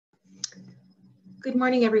Good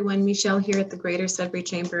morning, everyone. Michelle here at the Greater Sudbury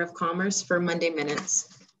Chamber of Commerce for Monday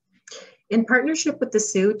Minutes. In partnership with the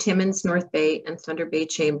Sault, Timmins, North Bay, and Thunder Bay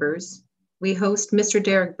Chambers, we host Mr.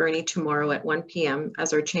 Derek Burney tomorrow at 1 p.m.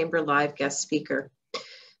 as our Chamber Live guest speaker.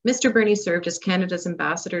 Mr. Burney served as Canada's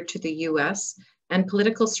ambassador to the U.S. and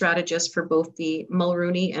political strategist for both the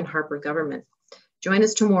Mulroney and Harper government. Join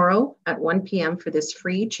us tomorrow at 1 p.m. for this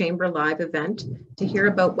free Chamber Live event to hear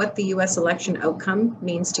about what the U.S. election outcome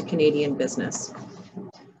means to Canadian business.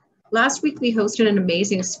 Last week, we hosted an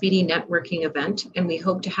amazing speedy networking event, and we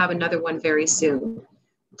hope to have another one very soon.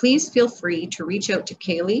 Please feel free to reach out to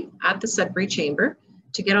Kaylee at the Sudbury Chamber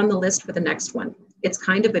to get on the list for the next one. It's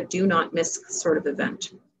kind of a do not miss sort of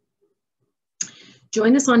event.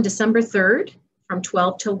 Join us on December 3rd from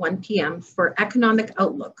 12 till 1 p.m. for Economic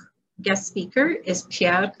Outlook. Guest speaker is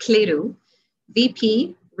Pierre Cléroux,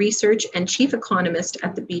 VP, Research and Chief Economist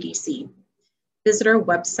at the BDC. Visit our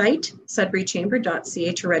website,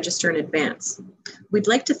 sudburychamber.ca, to register in advance. We'd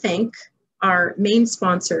like to thank our main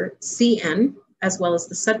sponsor, CN, as well as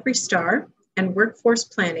the Sudbury Star and Workforce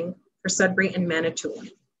Planning for Sudbury and Manitoulin.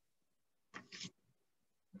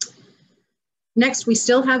 Next, we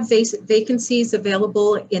still have vacancies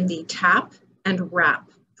available in the TAP and RAP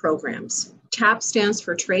programs. TAP stands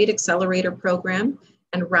for Trade Accelerator Program,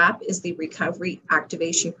 and RAP is the Recovery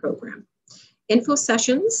Activation Program. Info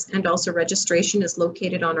sessions and also registration is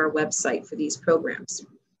located on our website for these programs.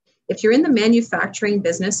 If you're in the manufacturing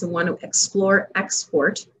business and want to explore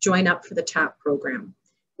export, join up for the TAP program.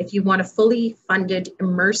 If you want a fully funded,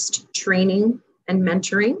 immersed training and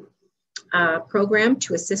mentoring program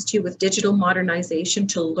to assist you with digital modernization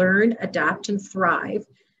to learn, adapt, and thrive,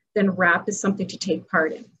 then RAP is something to take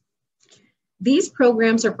part in. These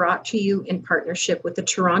programs are brought to you in partnership with the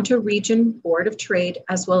Toronto Region Board of Trade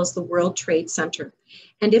as well as the World Trade Center.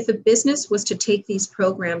 And if a business was to take these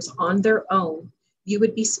programs on their own, you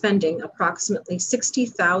would be spending approximately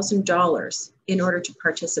 $60,000 in order to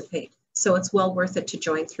participate. So it's well worth it to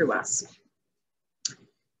join through us.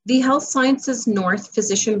 The Health Sciences North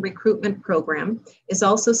Physician Recruitment Program is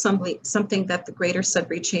also something that the Greater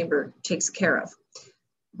Sudbury Chamber takes care of.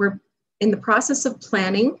 We're in the process of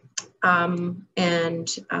planning and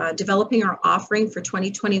developing our offering for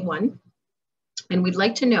 2021. And we'd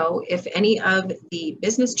like to know if any of the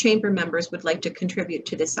business chamber members would like to contribute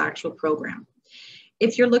to this actual program.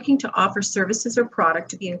 If you're looking to offer services or product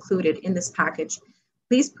to be included in this package,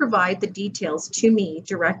 please provide the details to me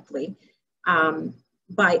directly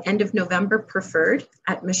by end of November preferred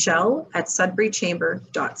at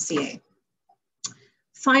michelle@sudburychamber.ca.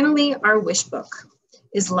 Finally, our wish book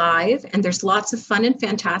is live, and there's lots of fun and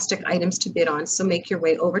fantastic items to bid on, so make your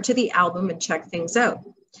way over to the album and check things out.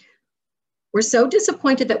 We're so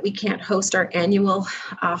disappointed that we can't host our annual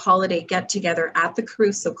holiday get-together at the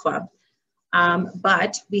Caruso Club,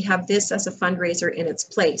 but we have this as a fundraiser in its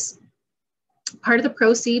place. Part of the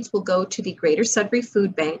proceeds will go to the Greater Sudbury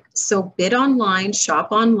Food Bank, so bid online,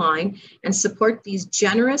 shop online, and support these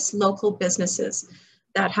generous local businesses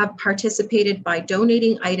that have participated by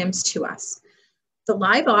donating items to us. The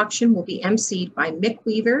live auction will be emceed by Mick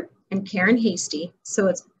Weaver and Karen Hasty, so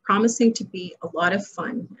it's promising to be a lot of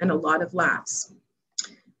fun and a lot of laughs.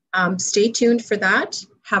 Stay tuned for that.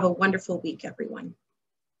 Have a wonderful week, everyone.